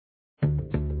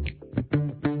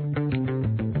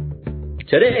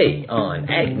Today on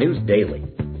Ag News Daily.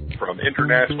 From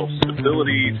international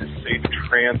stability to safe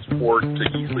transport to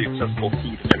easily accessible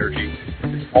food and energy,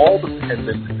 it's all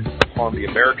dependent upon the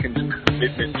Americans'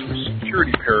 commitment to a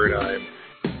security paradigm.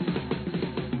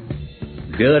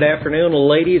 Good afternoon,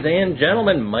 ladies and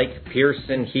gentlemen. Mike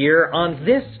Pearson here on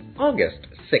this August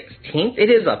 16th. It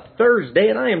is a Thursday,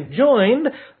 and I am joined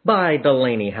by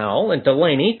Delaney Howell. And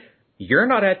Delaney, you're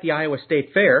not at the Iowa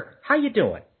State Fair. How you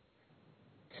doing?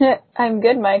 I'm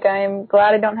good, Mike. I'm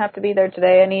glad I don't have to be there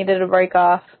today. I needed a break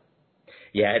off.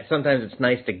 Yeah, sometimes it's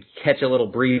nice to catch a little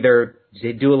breather,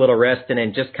 do a little rest, and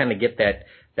then just kind of get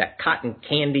that cotton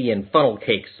candy and funnel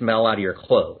cake smell out of your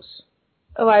clothes.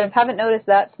 Oh, I haven't noticed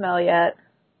that smell yet.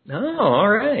 Oh, all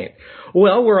right.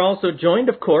 Well, we're also joined,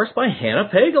 of course, by Hannah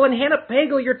Pagel. And Hannah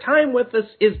Pagel, your time with us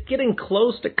is getting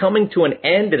close to coming to an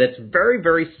end, and it's very,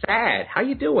 very sad. How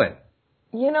you doing?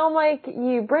 You know, Mike,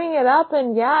 you bring it up,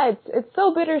 and yeah, it's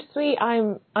so bittersweet.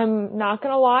 I'm not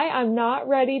gonna lie, I'm not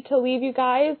ready to leave you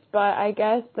guys, but I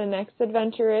guess the next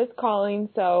adventure is calling.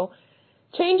 So,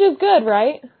 change is good,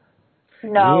 right?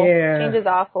 No, yeah. Change is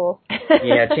awful.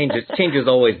 Yeah, change is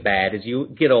always bad. As you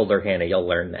get older, Hannah, you'll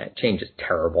learn that change is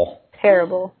terrible.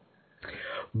 Terrible.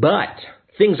 But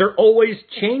things are always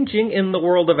changing in the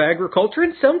world of agriculture,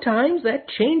 and sometimes that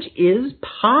change is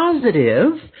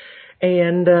positive.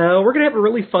 And we're going to have a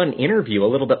really fun interview a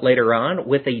little bit later on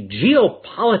with a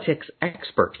geopolitics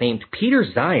expert named Peter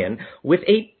Zeihan with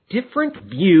a different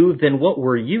view than what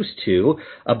we're used to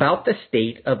about the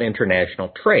state of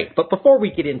international trade. But before we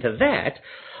get into that,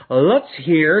 let's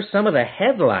hear some of the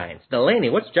headlines. Delaney,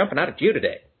 what's jumping out at you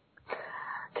today?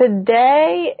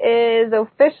 Today is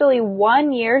officially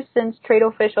 1 year since trade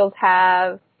officials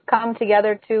have come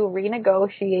together to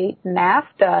renegotiate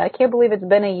NAFTA. I can't believe it's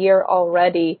been a year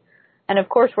already. And of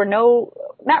course, we're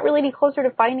not really any closer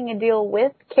to finding a deal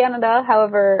with Canada.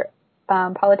 However,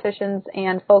 politicians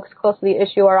and folks close to the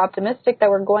issue are optimistic that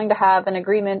we're going to have an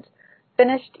agreement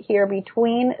finished here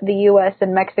between the U.S.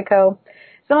 and Mexico.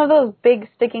 Some of those big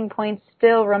sticking points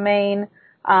still remain.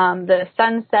 The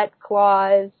sunset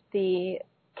clause, the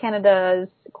Canada's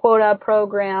quota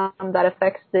program that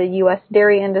affects the U.S.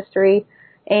 dairy industry.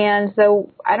 And so,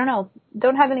 I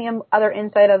don't have any other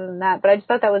insight other than that, but I just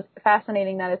thought that was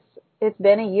fascinating that it's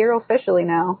been a year officially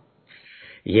now.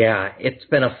 Yeah, it's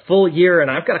been a full year,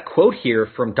 and I've got a quote here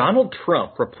from Donald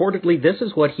Trump. Reportedly, this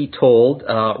is what he told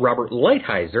Robert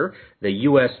Lighthizer, the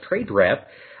U.S. trade rep,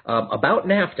 about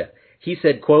NAFTA. He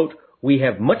said, quote, "We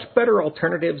have much better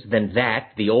alternatives than that,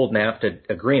 the old NAFTA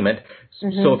agreement.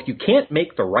 Mm-hmm. So if you can't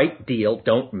make the right deal,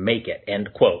 don't make it," end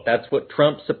quote. That's what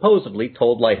Trump supposedly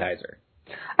told Lighthizer.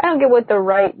 I don't get what the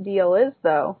right deal is,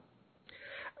 though.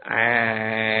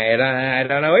 I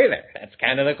don't know either. That's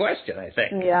kind of the question, I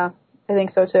think. Yeah, I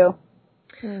think so too.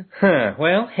 Huh.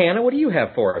 Well, Hannah, what do you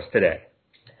have for us today?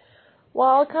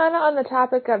 Well, kind of on the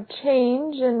topic of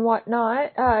change and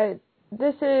whatnot,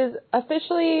 this is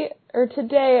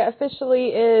today officially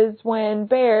is when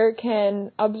Bayer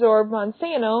can absorb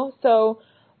Monsanto. So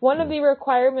one of the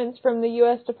requirements from the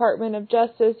U.S. Department of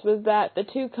Justice was that the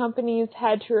two companies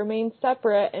had to remain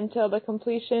separate until the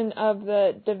completion of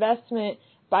the divestment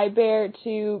by Bayer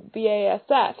to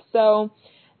BASF. So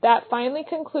that finally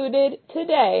concluded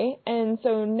today, and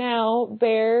so now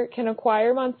Bayer can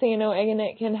acquire Monsanto and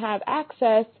it can have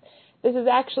access. This is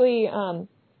actually,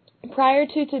 prior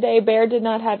to today, Bayer did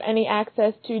not have any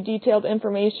access to detailed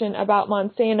information about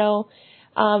Monsanto,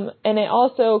 and it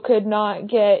also could not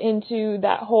get into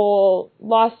that whole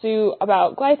lawsuit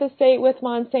about glyphosate with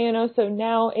Monsanto, so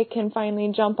now it can finally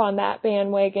jump on that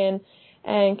bandwagon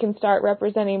and can start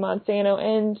representing Monsanto.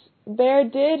 And Bayer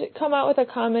did come out with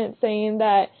a comment saying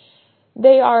that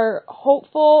they are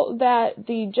hopeful that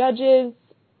the judges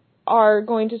are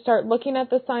going to start looking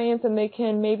at the science and they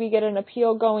can maybe get an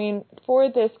appeal going for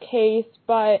this case.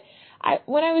 But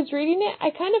when I was reading it,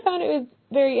 I kind of found it was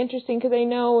very interesting because I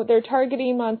know they're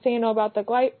targeting Monsanto about the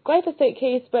glyphosate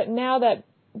case, but now that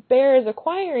Bayer is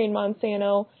acquiring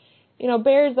Monsanto,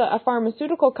 Bayer is a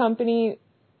pharmaceutical company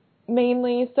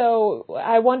mainly, so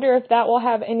I wonder if that will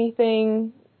have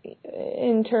anything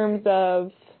in terms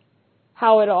of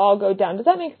how it'll all go down. Does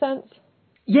that make sense?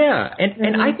 Yeah,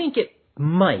 and I think it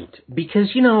might,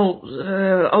 because,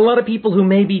 a lot of people who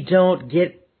maybe don't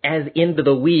get as into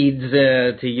the weeds,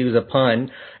 to use a pun,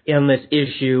 in this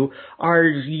issue are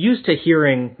used to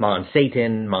hearing Monsanto,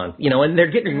 and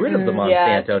they're getting rid of the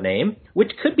Monsanto name,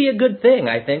 which could be a good thing,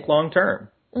 I think, long term.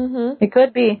 Mm-hmm. It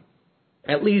could be.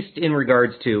 At least in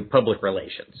regards to public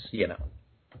relations,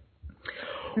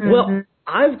 Mm-hmm. Well,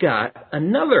 I've got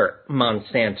another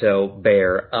Monsanto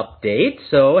Bayer update.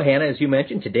 So, Hannah, as you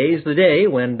mentioned, today's the day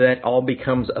when that all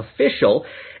becomes official.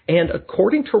 And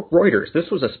according to Reuters, this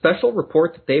was a special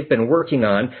report that they've been working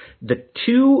on. The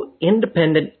two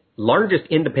largest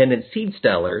independent seed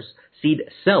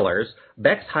sellers,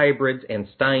 Beck's Hybrids and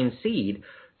Stein Seed,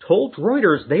 told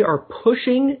Reuters they are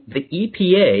pushing the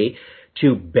EPA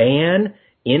to ban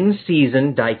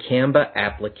in-season dicamba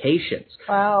applications.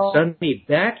 Wow. Sonny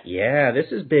Beck,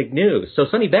 this is big news. So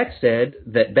Sonny Beck said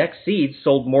that Beck Seeds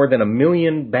sold more than 1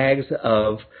 million bags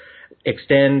of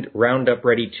Extend Roundup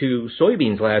Ready 2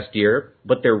 soybeans last year,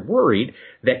 but they're worried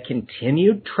that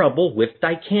continued trouble with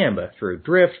dicamba through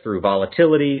drift, through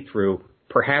volatility, through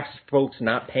perhaps folks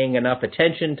not paying enough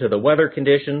attention to the weather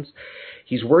conditions.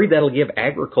 He's worried that'll give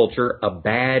agriculture a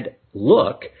bad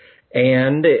look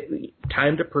and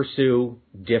time to pursue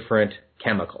different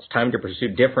chemicals, time to pursue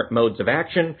different modes of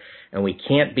action, and we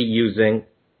can't be using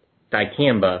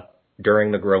dicamba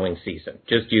during the growing season.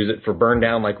 Just use it for burn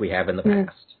down like we have in the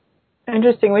past.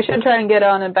 Interesting. We should try and get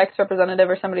on a Beck's representative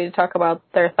or somebody to talk about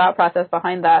their thought process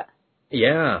behind that.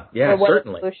 Yeah, or what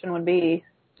certainly. the solution would be.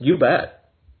 You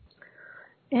bet.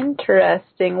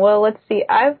 Interesting. Well, let's see.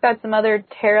 I've got some other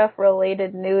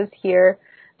tariff-related news here.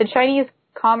 The Chinese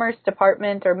Commerce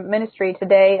Department or Ministry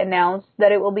today announced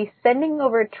that it will be sending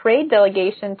over a trade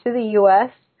delegation to the U.S.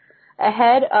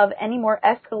 ahead of any more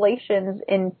escalations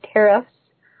in tariffs.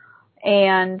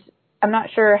 And I'm not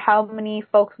sure how many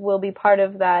folks will be part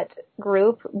of that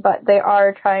group, but they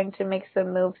are trying to make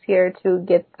some moves here to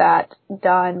get that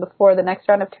done before the next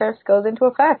round of tariffs goes into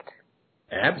effect.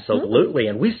 Absolutely.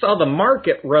 And we saw the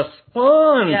market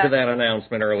respond to that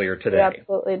announcement earlier today. We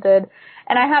absolutely did.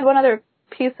 And I had one other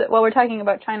piece, while we're talking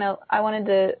about China, I wanted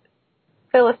to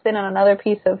fill us in on another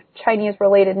piece of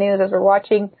Chinese-related news as we're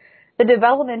watching the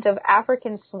development of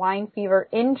African swine fever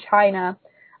in China.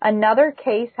 Another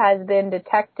case has been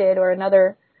detected, or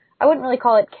another, I wouldn't really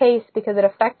call it case because it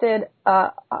affected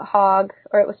a hog,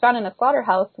 or it was found in a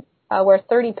slaughterhouse where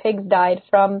 30 pigs died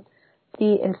from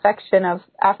the infection of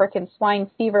African swine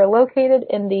fever located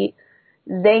in the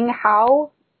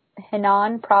Zhenghao,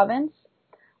 Henan province.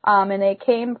 And they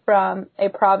came from a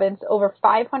province over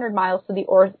 500 miles to the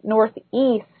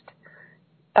northeast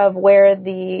of where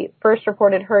the first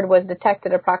reported herd was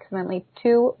detected approximately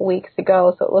 2 weeks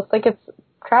ago. So it looks like it's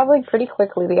traveling pretty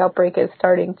quickly. The outbreak is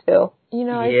starting to. You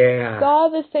know, I saw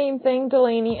the same thing,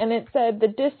 Delaney, and it said the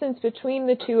distance between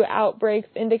the two outbreaks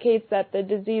indicates that the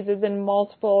disease is in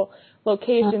multiple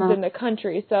locations in the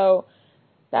country. So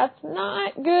that's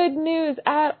not good news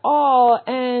at all.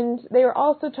 And they were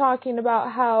also talking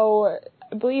about how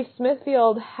I believe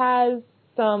Smithfield has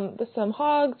some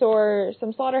hogs or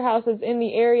some slaughterhouses in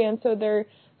the area, and so they're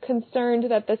concerned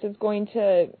that this is going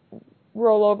to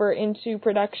roll over into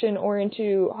production or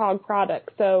into hog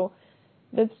products. So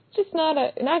that's just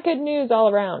not good news all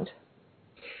around.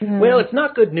 Well, it's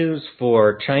not good news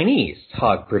for Chinese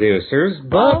hog producers,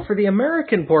 but for the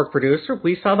American pork producer,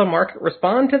 we saw the market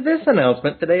respond to this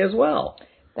announcement today as well.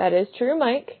 That is true,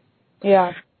 Mike.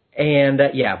 Yeah. And,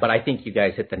 but I think you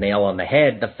guys hit the nail on the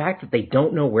head. The fact that they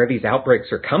don't know where these outbreaks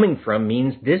are coming from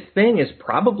means this thing is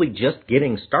probably just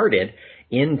getting started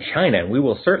in China. And we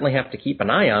will certainly have to keep an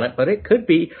eye on it, but it could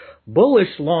be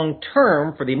bullish long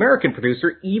term for the American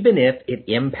producer, even if it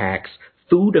impacts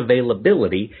food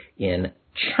availability in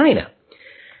China.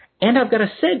 And I've got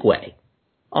a segue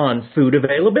on food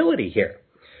availability here.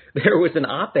 There was an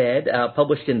op-ed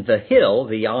published in The Hill,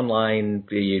 the online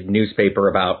newspaper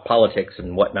about politics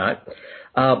and whatnot,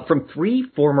 from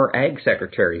 3 former ag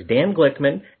secretaries, Dan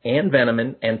Glickman, Ann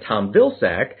Veneman, and Tom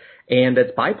Vilsack, and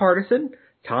it's bipartisan.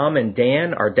 Tom and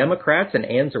Dan are Democrats, and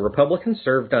Ann's a Republican,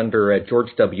 served under George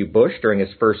W. Bush during his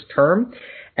first term.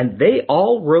 And they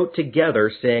all wrote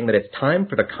together saying that it's time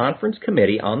for the Conference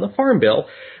Committee on the Farm Bill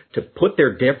to put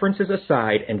their differences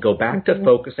aside and go back to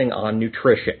focusing on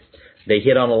nutrition. They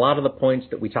hit on a lot of the points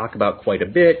that we talk about quite a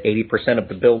bit. 80% of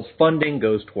the bill's funding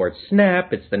goes towards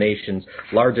SNAP. It's the nation's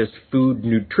largest food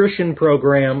nutrition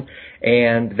program.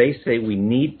 And they say we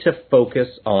need to focus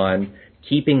on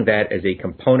keeping that as a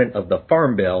component of the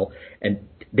Farm Bill. And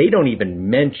they don't even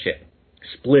mention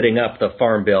splitting up the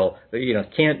Farm Bill.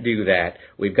 Can't do that.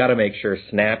 We've got to make sure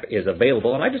SNAP is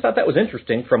available. And I just thought that was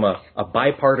interesting from a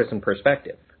bipartisan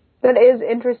perspective. That is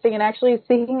interesting. And actually,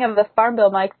 speaking of the Farm Bill,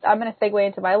 Mike, I'm going to segue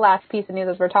into my last piece of news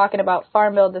as we're talking about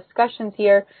Farm Bill discussions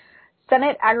here.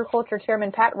 Senate Agriculture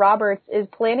Chairman Pat Roberts is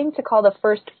planning to call the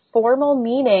first formal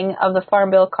meeting of the Farm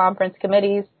Bill Conference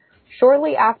Committees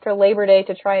shortly after Labor Day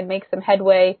to try and make some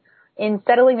headway in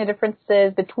settling the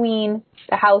differences between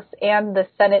the House and the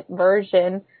Senate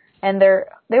version. and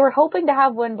they were hoping to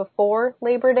have one before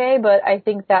Labor Day, but I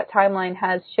think that timeline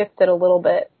has shifted a little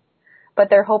bit. But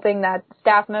they're hoping that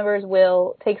staff members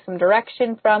will take some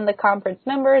direction from the conference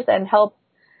members and help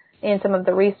in some of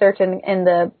the research and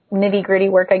the nitty-gritty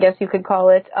work, I guess you could call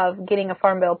it, of getting a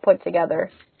farm bill put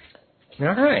together. All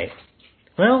right.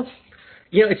 Well,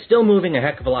 it's still moving a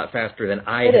heck of a lot faster than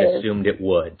I had assumed it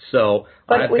would. So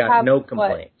but I've got no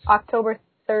complaints. October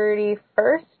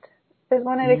 31st is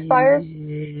when it expires?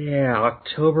 Yeah,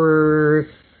 October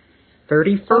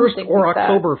 31st or like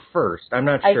October 1st. I'm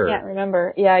not sure. I can't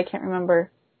remember. Yeah, I can't remember.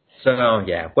 So,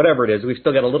 yeah, whatever it is, we've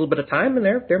still got a little bit of time, and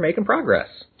they're making progress.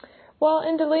 Well,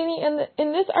 and Delaney,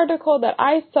 in this article that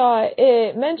I saw,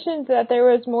 it mentioned that there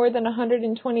was more than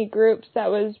 120 groups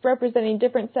that was representing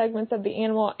different segments of the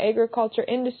animal agriculture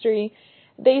industry.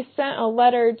 They sent a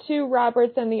letter to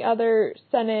Roberts and the other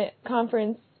Senate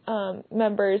conference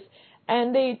members,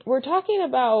 and they were talking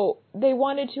about they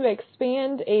wanted to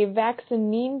expand a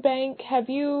vaccine bank. Have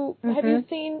you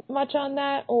seen much on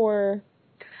that, or?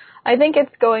 I think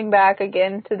it's going back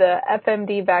again to the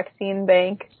FMD vaccine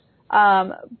bank.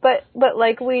 But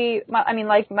like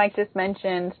Mike just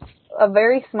mentioned, a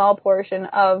very small portion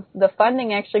of the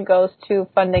funding actually goes to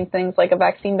funding things like a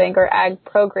vaccine bank or ag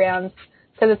programs,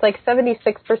 because it's like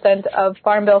 76% of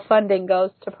Farm Bill funding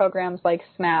goes to programs like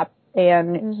SNAP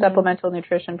and supplemental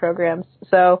nutrition programs.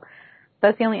 So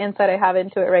that's the only insight I have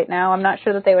into it right now. I'm not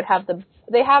sure that they would have the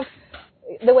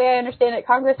way I understand it,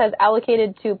 Congress has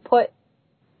allocated to put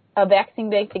a vaccine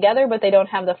bank together, but they don't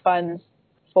have the funds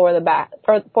for the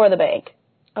bank.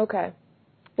 Okay.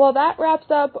 Well, that wraps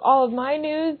up all of my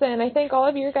news, and I think all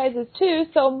of your guys' too.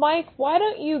 So, Mike, why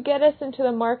don't you get us into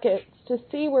the markets to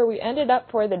see where we ended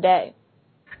up for the day?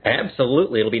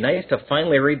 Absolutely. It'll be nice to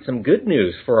finally read some good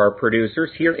news for our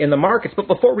producers here in the markets. But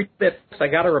before we do this, I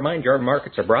got to remind you, our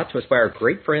markets are brought to us by our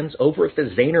great friends over at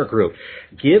the Zaner Group.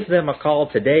 Give them a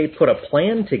call today. Put a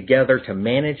plan together to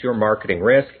manage your marketing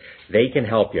risk. They can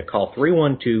help you. Call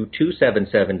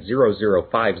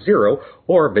 312-277-0050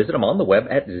 or visit them on the web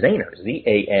at Zaner,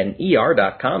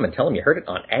 ZANER.com, and tell them you heard it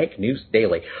on Ag News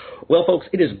Daily. Well, folks,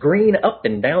 it is green up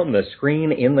and down the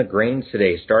screen in the grains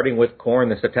today, starting with corn.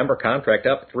 The September contract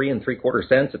up 3 3/4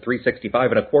 cents at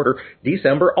 3.65 1/4.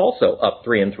 December also up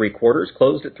 3 3/4,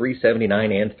 closed at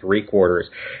 3.79 3/4.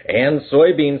 And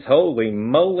soybeans, holy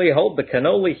moly, hold the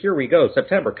cannoli. Here we go.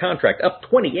 September contract up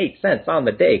 28 cents on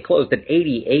the day, closed at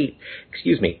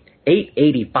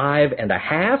 8.85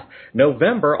 1/2.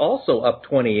 November also up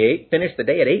 28, finished the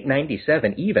day at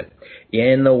 8.97 even.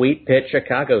 In the wheat pit,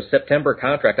 Chicago September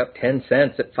contract up 10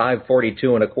 cents at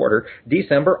 5.42 1/4.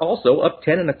 December also up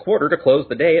 10 1/4 to close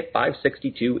the day at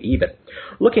 5.62 even.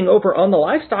 Looking over on the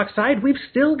livestock side, we've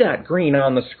still got green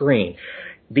on the screen.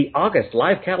 The August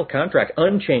live cattle contract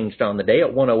unchanged on the day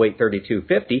at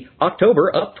 108.3250.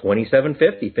 October up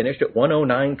 27.50, finished at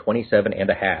 109.27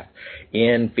 1/2.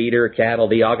 In feeder cattle,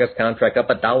 the August contract up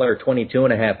 $1.22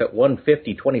 1/2 at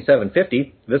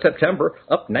 150.2750. The September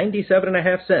up 97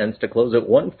 1/2 cents to close at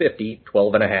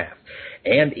 150.12 1/2.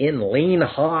 And in lean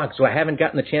hogs, so I haven't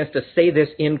gotten the chance to say this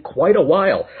in quite a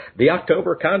while. The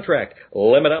October contract,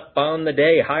 limit up on the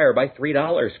day, higher by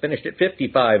 $3, finished at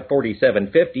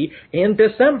 55.4750. In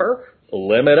December,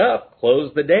 limit up,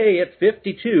 closed the day at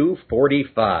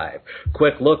 52.45.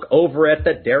 Quick look over at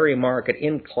the dairy market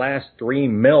in Class 3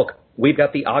 milk. We've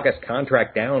got the August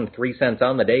contract down 3 cents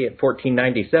on the day at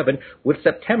 14.97, with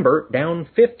September down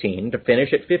 15 to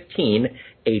finish at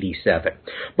 15.87.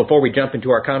 Before we jump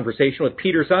into our conversation with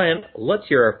Peter Zion, let's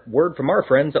hear a word from our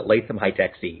friends at Latham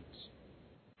High-Tech Seeds.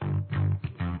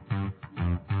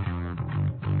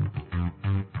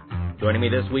 Joining me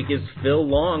this week is Phil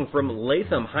Long from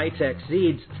Latham High-Tech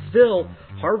Seeds. Phil,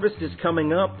 harvest is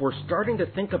coming up. We're starting to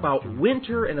think about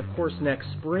winter and, of course, next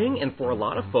spring. And for a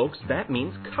lot of folks, that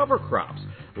means cover crops.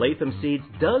 Latham Seeds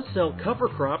does sell cover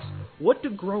crops. What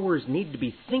do growers need to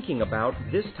be thinking about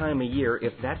this time of year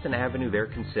if that's an avenue they're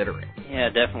considering? Yeah,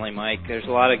 definitely, Mike. There's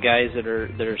a lot of guys that are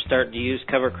starting to use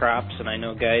cover crops, and I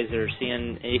know guys that are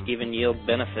seeing even yield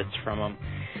benefits from them.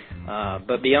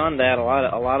 But beyond that, a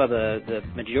lot of the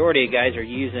majority of guys are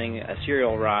using a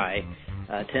cereal rye.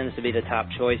 Tends to be the top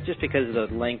choice just because of the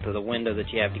length of the window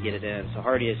that you have to get it in. So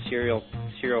hardy is cereal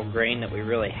grain that we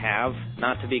really have,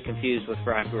 not to be confused with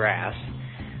ryegrass.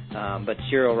 But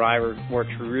cereal rye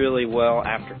works really well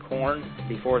after corn,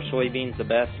 before soybeans, the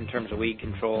best in terms of weed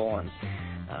control and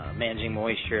managing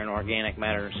moisture and organic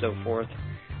matter and so forth.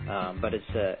 But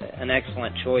it's an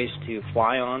excellent choice to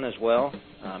fly on as well.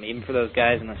 Even for those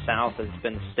guys in the south that's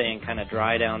been staying kind of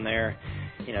dry down there,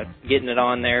 getting it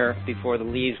on there before the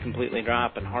leaves completely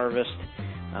drop and harvest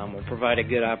will provide a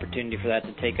good opportunity for that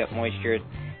to take up moisture.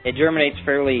 it germinates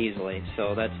fairly easily,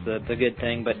 so that's the good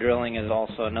thing. But drilling is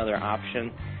also another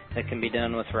option that can be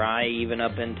done with rye even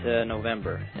up into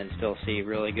November and still see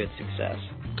really good success.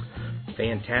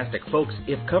 Fantastic. Folks,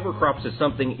 if cover crops is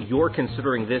something you're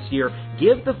considering this year,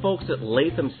 give the folks at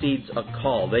Latham Seeds a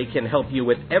call. They can help you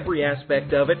with every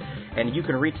aspect of it, and you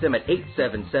can reach them at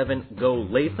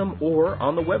 877-GO-LATHAM or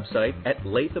on the website at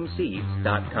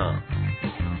lathamseeds.com.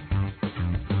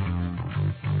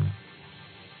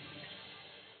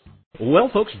 Well,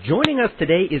 folks, joining us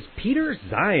today is Peter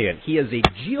Zeihan. He is a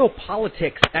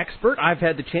geopolitics expert. I've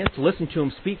had the chance to listen to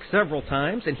him speak several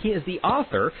times, and he is the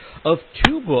author of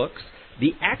 2 books,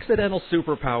 The Accidental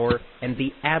Superpower and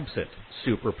The Absent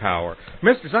Superpower.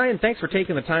 Mr. Zeihan, thanks for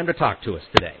taking the time to talk to us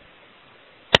today.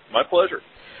 My pleasure.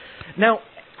 Now,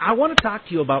 I want to talk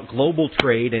to you about global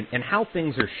trade and how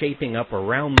things are shaping up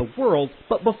around the world,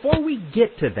 but before we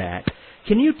get to that,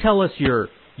 can you tell us your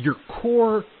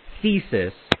core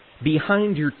thesis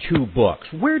behind your 2 books?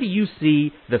 Where do you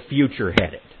see the future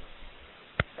headed?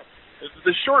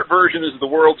 The short version is the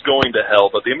world's going to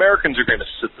hell, but the Americans are going to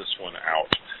sit this one out.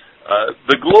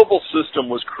 The global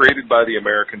system was created by the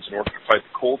Americans in order to fight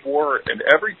the Cold War, and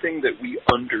everything that we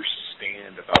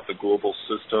understand about the global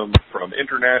system, from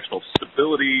international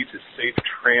stability to safe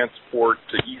transport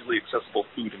to easily accessible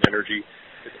food and energy,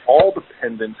 is all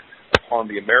dependent upon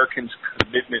the Americans'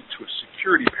 commitment to a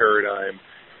security paradigm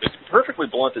that, to be perfectly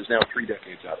blunt, is now 3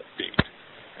 decades out of date.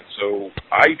 And so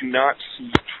I do not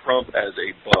see Trump as a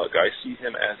bug. I see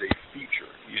him as a feature.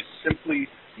 He is simply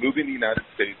moving the United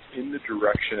States in the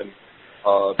direction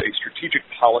of a strategic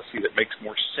policy that makes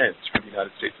more sense for the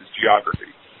United States' geography.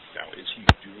 Now, is he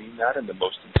doing that in the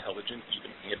most intelligent,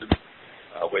 even-handed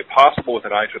way possible with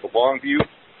an eye to the long view?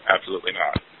 Absolutely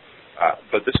not.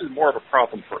 But this is more of a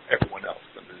problem for everyone else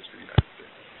than it is for the United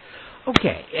States.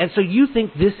 Okay, and so you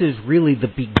think this is really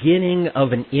the beginning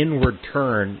of an inward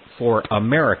turn for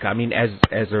America? I mean, as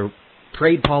a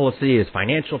trade policy, as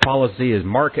financial policy, as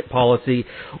market policy,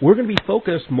 we're going to be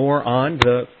focused more on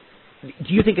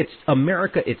do you think it's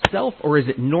America itself, or is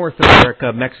it North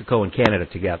America, Mexico, and Canada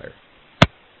together?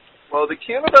 Well, the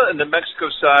Canada and the Mexico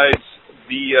sides,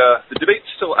 the debate's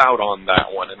still out on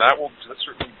that one, and that will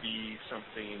certainly be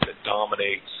something that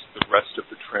dominates the rest of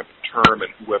the Trump term and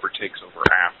whoever takes over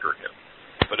after him.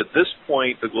 But at this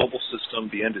point, the global system,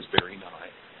 the end is very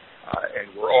nigh. And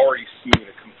we're already seeing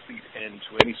a complete end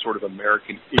to any sort of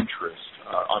American interest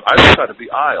on either side of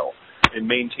the aisle in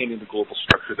maintaining the global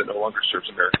structure that no longer serves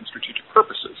American strategic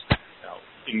purposes. Now,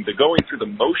 in the going through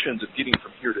the motions of getting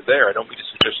from here to there, I don't mean to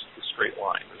suggest it's a straight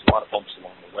line. There's a lot of bumps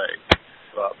along the way.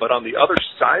 But on the other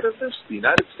side of this, the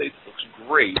United States looks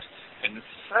great. And in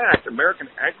fact, American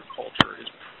agriculture is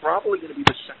probably going to be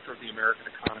the sector of the American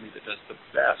economy that does the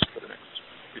best for the next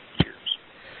 50 years.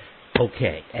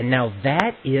 Okay, and now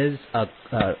that is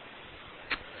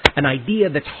an idea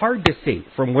that's hard to see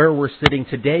from where we're sitting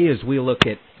today as we look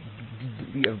at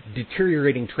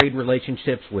deteriorating trade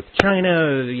relationships with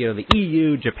China, the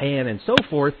EU, Japan, and so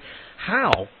forth.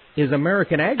 How is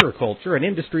American agriculture, an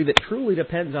industry that truly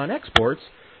depends on exports,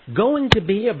 going to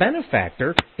be a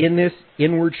benefactor in this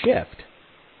inward shift?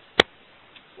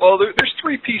 Well, there's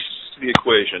 3 pieces to the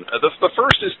equation. The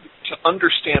first is to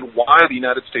understand why the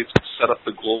United States set up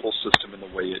the global system in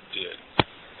the way it did.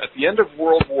 At the end of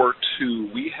World War II,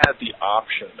 we had the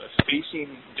option of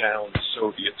facing down the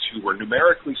Soviets, who were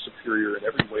numerically superior in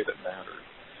every way that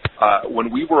mattered,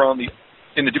 when we were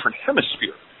in a different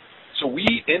hemisphere. So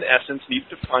we, in essence, needed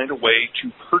to find a way to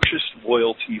purchase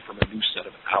loyalty from a new set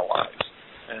of allies.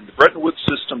 And the Bretton Woods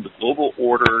system, the global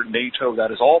order, NATO, that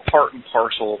is all part and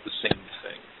parcel of the same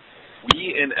thing.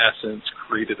 We, in essence,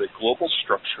 created a global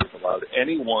structure that allowed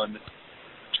anyone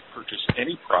to purchase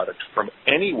any product from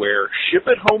anywhere, ship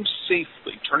it home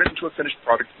safely, turn it into a finished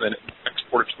product, then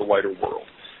export it to the wider world.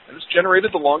 And this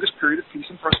generated the longest period of peace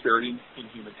and prosperity in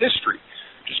human history.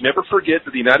 Just never forget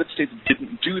that the United States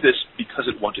didn't do this because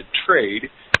it wanted trade.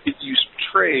 It used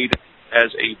trade as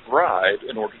a bribe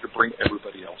in order to bring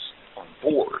everybody else on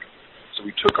board. So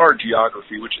we took our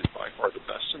geography, which is by far the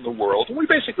best in the world, and we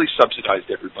basically subsidized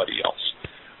everybody else.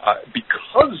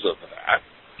 Because of that,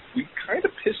 we kind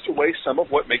of pissed away some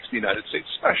of what makes the United States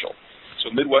special.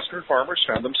 So Midwestern farmers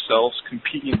found themselves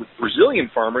competing with Brazilian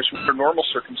farmers who under normal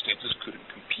circumstances couldn't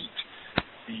compete.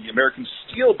 The American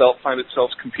Steel Belt found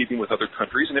itself competing with other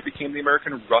countries, and it became the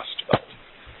American Rust Belt.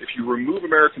 If you remove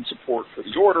American support for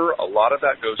the order, a lot of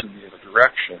that goes in the other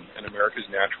direction, and America's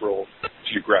natural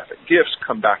geographic gifts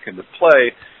come back into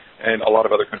play, and a lot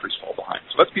of other countries fall behind.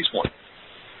 So that's piece 1.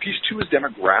 Piece 2 is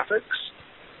demographics.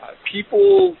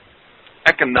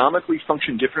 economically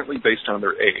function differently based on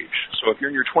their age. So if you're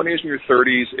in your 20s and your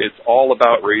 30s, it's all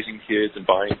about raising kids and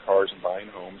buying cars and buying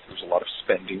homes. There's a lot of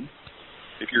spending.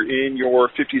 If you're in your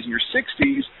 50s and your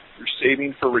 60s, you're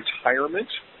saving for retirement,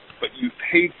 but you've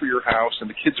paid for your house and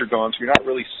the kids are gone, so you're not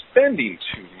really spending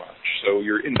too much. So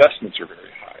your investments are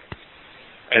very high.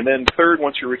 And then third,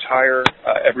 once you retire,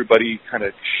 everybody kind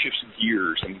of shifts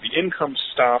gears, and the income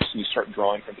stops, and you start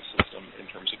drawing from the system in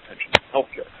terms of pensions and health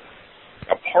care.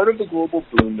 Now, part of the global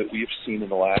boom that we have seen in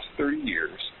the last 30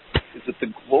 years is that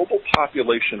the global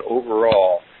population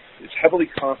overall is heavily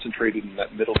concentrated in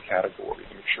that middle category,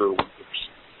 the mature workers.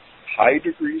 High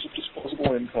degrees of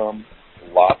disposable income,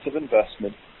 lots of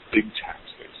investment, big tax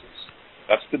bases.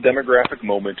 That's the demographic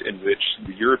moment in which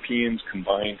the Europeans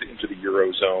combined into the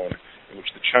Eurozone, in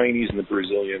which the Chinese and the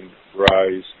Brazilian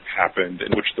rise happened,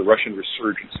 in which the Russian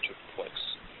resurgence took place.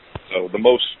 So the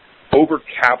most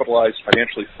overcapitalized,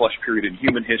 financially flush period in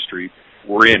human history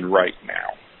we're in right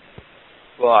now.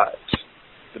 But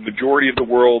the majority of the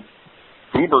world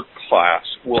boomer class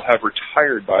will have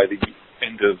retired by the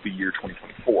end of the year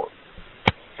 2024.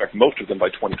 In fact, most of them by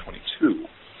 2022.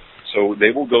 So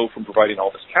they will go from providing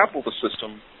all this capital to the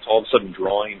system to all of a sudden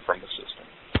drawing from the system.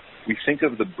 We think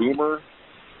of the boomer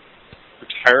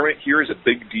retirement here is a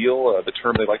big deal. The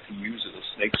term they like to use is a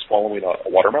snake swallowing a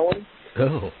watermelon.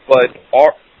 Oh. But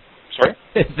sorry?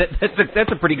 That's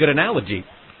a pretty good analogy.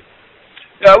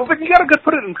 Yeah, well, but you got to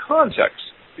put it in context,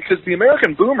 because the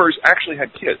American boomers actually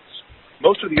had kids.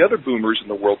 Most of the other boomers in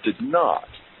the world did not.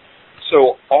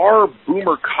 So our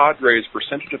boomer cadre's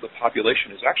percentage of the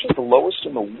population is actually the lowest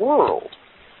in the world.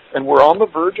 And we're on the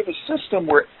verge of a system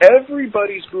where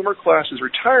everybody's boomer class is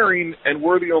retiring, and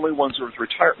we're the only ones with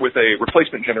a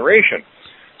replacement generation.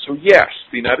 So yes,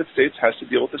 the United States has to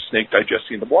deal with the snake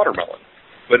digesting the watermelon.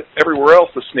 But everywhere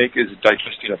else, the snake is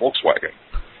digesting a Volkswagen.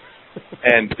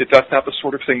 And that's not the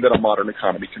sort of thing that a modern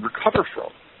economy can recover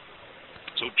from.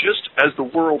 So just as the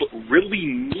world really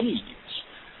needs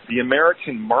the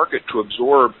American market to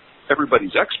absorb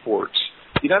everybody's exports,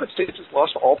 the United States has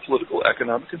lost all political,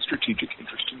 economic, and strategic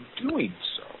interest in doing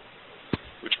so.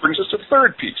 Which brings us to the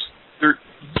third piece. There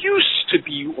used to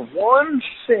be one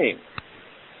thing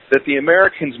that the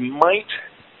Americans might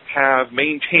have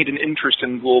maintained an interest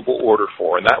in global order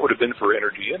for, and that would have been for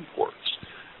energy imports.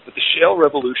 But the shale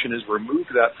revolution has removed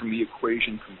that from the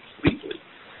equation completely.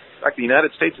 In fact, the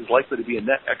United States is likely to be a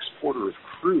net exporter of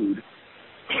crude,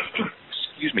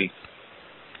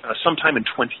 sometime in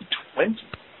 2020.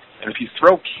 And if you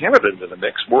throw Canada into the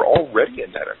mix, we're already a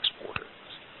net exporter.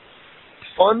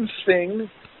 Fun thing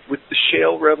with the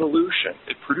shale revolution,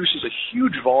 it produces a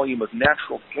huge volume of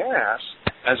natural gas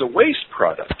as a waste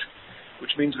product,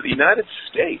 which means that the United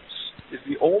States is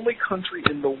the only country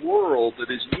in the world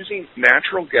that is using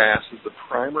natural gas as the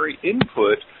primary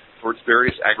input for its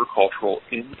various agricultural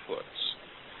inputs.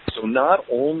 So not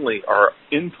only are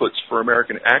inputs for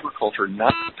American agriculture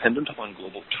not dependent upon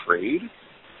global trade,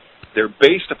 they're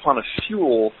based upon a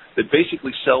fuel that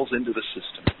basically sells into the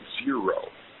system at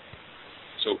zero.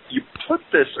 So you put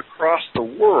this across the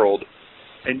world,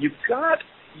 and you've got,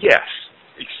 yes,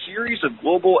 a series of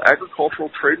global agricultural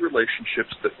trade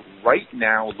relationships that right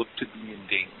now look to be in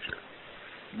danger.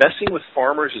 Messing with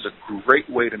farmers is a great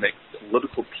way to make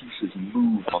political pieces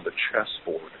move on the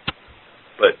chessboard.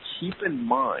 But keep in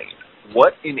mind,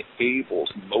 what enables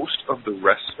most of the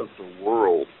rest of the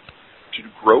world to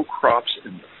grow crops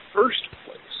in the first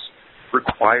place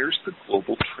requires the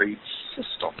global trade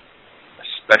system,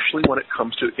 especially when it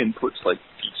comes to inputs like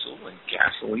diesel and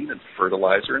gasoline and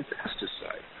fertilizer and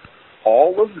pesticide.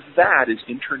 All of that is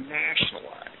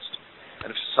internationalized. And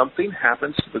if something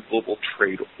happens to the global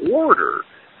trade order,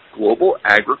 global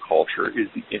agriculture is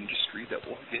the industry that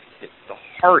will get hit the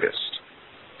hardest.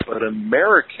 But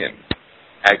American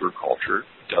agriculture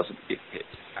doesn't get hit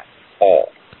at all.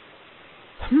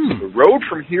 So the road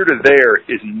from here to there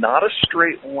is not a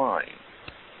straight line.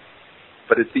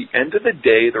 But at the end of the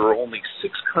day, there are only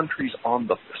 6 countries on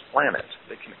the planet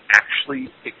that can actually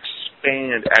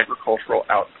expand agricultural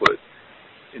output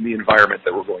in the environment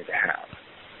that we're going to have.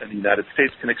 And the United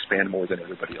States can expand more than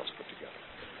everybody else put together.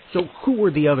 So who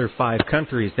are the other 5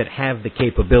 countries that have the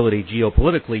capability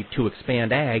geopolitically to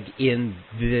expand ag in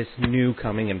this new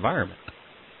coming environment?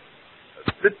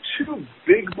 The 2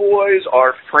 big boys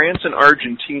are France and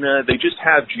Argentina. They just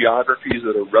have geographies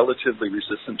that are relatively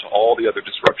resistant to all the other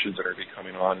disruptions that are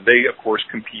coming on. They, of course,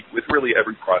 compete with really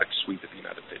every product suite that the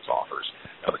United States offers.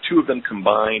 Now, the 2 of them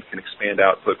combined can expand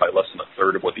output by less than a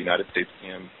third of what the United States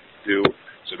can do,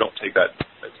 so don't take that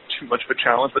as too much of a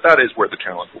challenge, but that is where the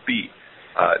challenge will be.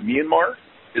 Myanmar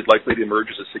is likely to emerge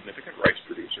as a significant rice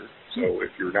producer. So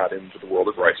if you're not into the world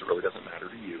of rice, it really doesn't matter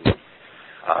to you.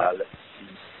 Let's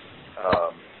see.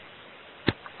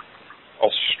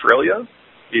 Australia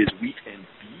is wheat and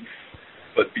beef,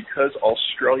 but because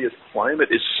Australia's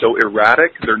climate is so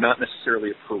erratic, they're not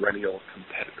necessarily a perennial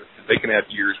competitor. They can have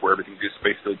years where everything just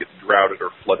basically gets droughted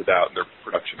or flooded out and their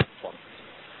production plummets.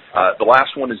 The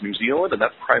last one is New Zealand, and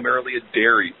that's primarily a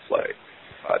dairy play.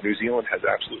 New Zealand has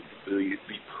absolutely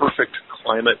the perfect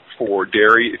climate for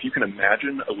dairy. If you can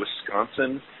imagine a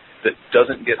Wisconsin that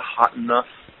doesn't get hot enough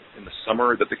in the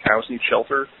summer that the cows need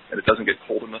shelter, and it doesn't get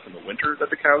cold enough in the winter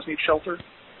that the cows need shelter,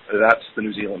 that's the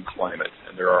New Zealand climate.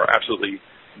 And there are absolutely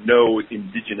no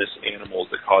indigenous animals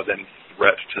that cause any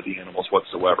threat to the animals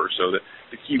whatsoever. So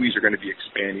the Kiwis are going to be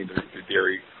expanding their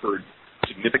dairy herd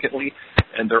significantly,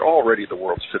 and they're already the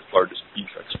world's 5th largest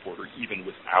beef exporter, even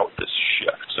without this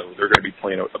shift. So they're going to be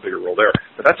playing a bigger role there.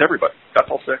 But that's everybody. That's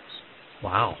all 6.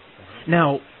 Wow.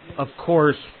 Now, of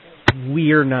course,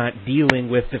 we're not dealing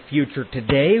with the future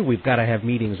today. We've got to have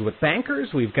meetings with bankers.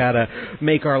 We've got to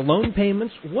make our loan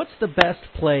payments. What's the best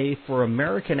play for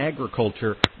American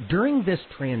agriculture during this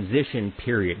transition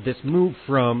period, this move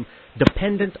from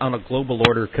dependent on a global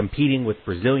order, competing with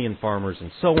Brazilian farmers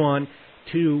and so on,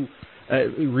 to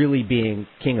really being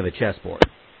king of the chessboard?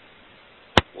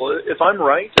 Well, if I'm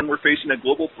right, and we're facing a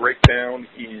global breakdown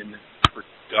in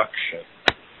production,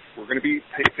 we're going to be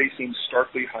facing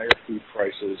starkly higher food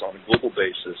prices on a global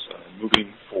basis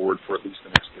moving forward for at least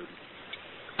the next 30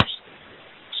 years.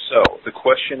 So the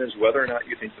question is whether or not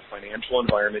you think the financial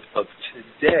environment of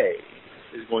today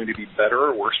is going to be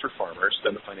better or worse for farmers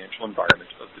than the financial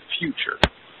environment of the future.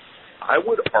 I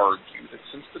would argue that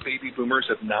since the baby boomers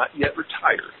have not yet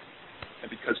retired,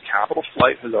 and because capital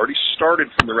flight has already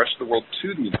started from the rest of the world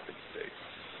to the United States,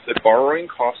 that borrowing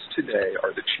costs today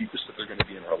are the cheapest that they're going to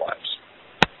be in our lives.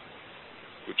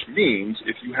 Which means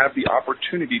if you have the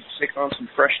opportunity to take on some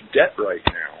fresh debt right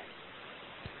now,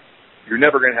 you're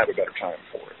never going to have a better time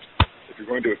for it. If you're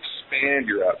going to expand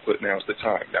your output, now's the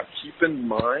time. Now, keep in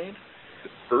mind,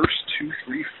 the first 2,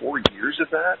 3, 4 years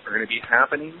of that are going to be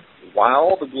happening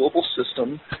while the global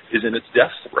system is in its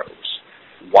death throes,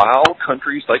 while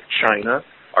countries like China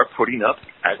are putting up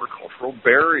agricultural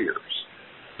barriers.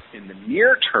 In the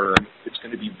near term, it's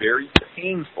going to be very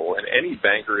painful, and any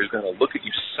banker is going to look at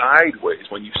you sideways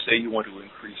when you say you want to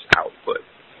increase output.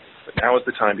 But now is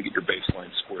the time to get your baseline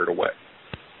squared away.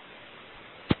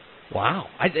 Wow.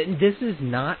 This is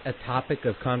not a topic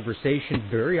of conversation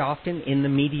very often in the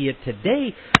media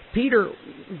today. Peter,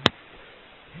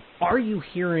 are you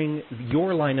hearing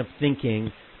your line of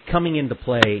thinking coming into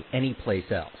play anyplace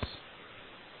else?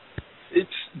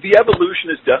 The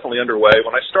evolution is definitely underway.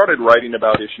 When I started writing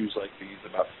about issues like these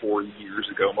about 4 years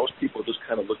ago, most people just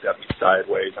kind of looked at me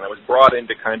sideways, and I was brought in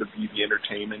to kind of be the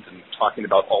entertainment and talking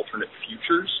about alternate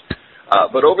futures.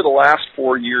 But over the last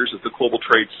 4 years, as the global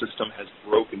trade system has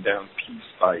broken down piece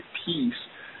by piece,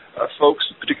 folks,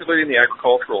 particularly in the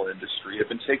agricultural industry, have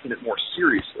been taking it more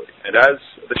seriously. And as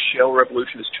the shale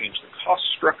revolution has changed the cost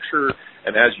structure,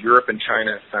 and as Europe and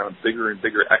China have found bigger and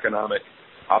bigger economic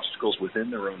obstacles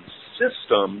within their own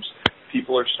systems,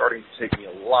 people are starting to take me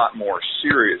a lot more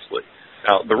seriously.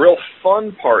 Now, the real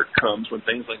fun part comes when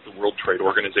things like the World Trade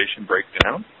Organization break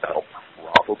down. That'll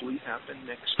probably happen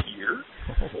next year.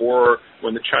 Or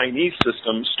when the Chinese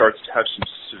system starts to have some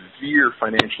severe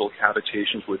financial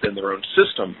cavitations within their own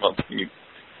system. Well,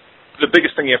 the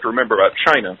biggest thing you have to remember about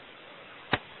China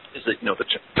is that,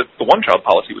 the one-child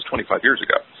policy was 25 years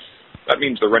ago. That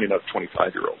means they're running out of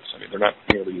 25-year-olds. I mean, they're not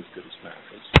nearly as good as math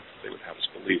as they would have us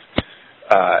believe.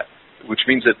 Which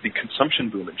means that the consumption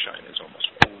boom in China is almost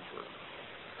over.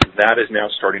 That is now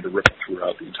starting to ripple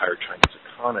throughout the entire Chinese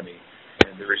economy,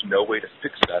 and there is no way to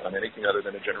fix that on anything other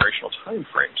than a generational time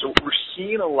frame. So we're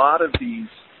seeing a lot of these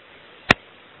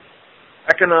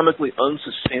economically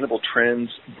unsustainable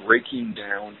trends breaking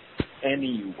down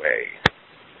anyway.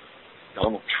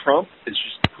 Donald Trump is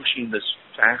just pushing this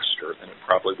faster than it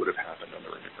probably would have happened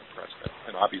under a different president,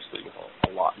 and obviously with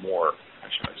a lot more, how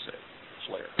should I say,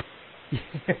 flair.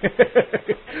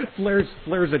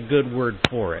 Flair's a good word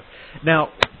for it. Now,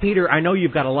 Peter, I know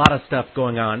you've got a lot of stuff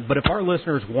going on, but if our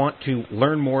listeners want to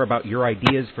learn more about your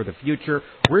ideas for the future,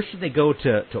 where should they go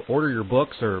to order your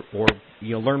books or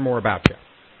learn more about you?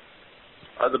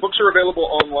 The books are available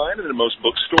online and in most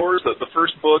bookstores. The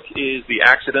first book is The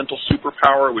Accidental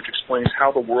Superpower, which explains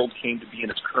how the world came to be in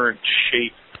its current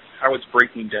shape, how it's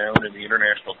breaking down in the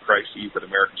international crises that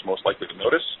Americans most likely to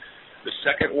notice. The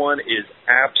second one is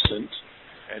Absent,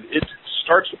 and it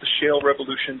starts with the shale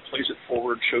revolution, plays it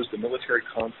forward, shows the military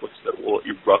conflicts that will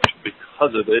erupt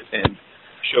because of it, and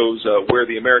shows where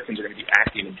the Americans are going to be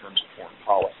acting in terms of foreign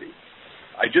policy.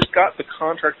 I just got the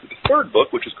contract for the third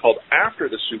book, which is called After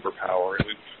the Superpower, and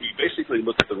we basically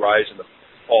look at the rise and the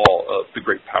fall of the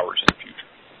great powers in the future.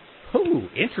 Oh,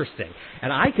 interesting.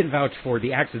 And I can vouch for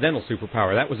The Accidental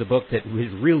Superpower. That was a book that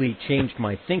has really changed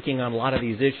my thinking on a lot of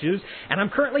these issues, and I'm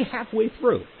currently halfway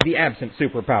through The Absent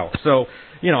Superpower. So,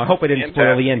 I hope I didn't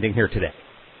spoil the ending here today.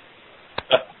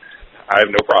 I have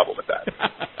no problem with that.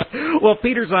 Well,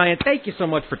 Peter Zeihan, thank you so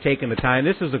much for taking the time.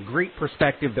 This is a great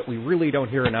perspective that we really don't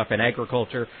hear enough in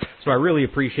agriculture, so I really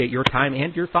appreciate your time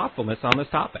and your thoughtfulness on this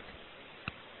topic.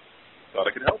 Thought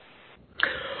I could help.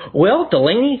 Well,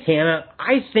 Delaney, Hannah,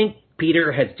 I think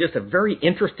Peter has just a very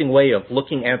interesting way of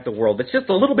looking at the world. It's just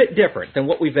a little bit different than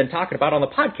what we've been talking about on the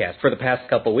podcast for the past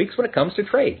couple of weeks when it comes to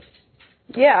trade.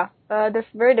 Yeah,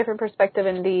 very different perspective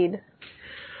indeed.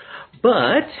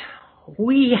 But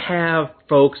we have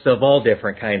folks of all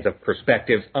different kinds of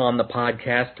perspectives on the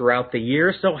podcast throughout the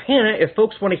year. So, Hannah, if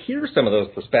folks want to hear some of those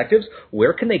perspectives,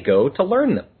 where can they go to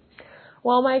learn them?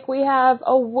 Well, Mike, we have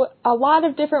a lot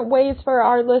of different ways for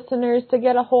our listeners to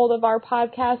get a hold of our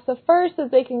podcast. The first is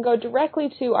they can go directly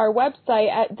to our website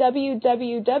at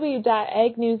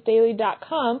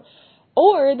www.agnewsdaily.com,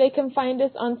 or they can find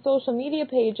us on social media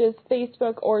pages,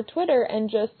 Facebook or Twitter, and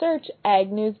just search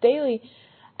Ag News Daily.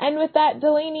 And with that,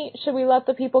 Delaney, should we let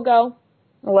the people go?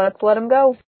 Let's let them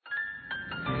go.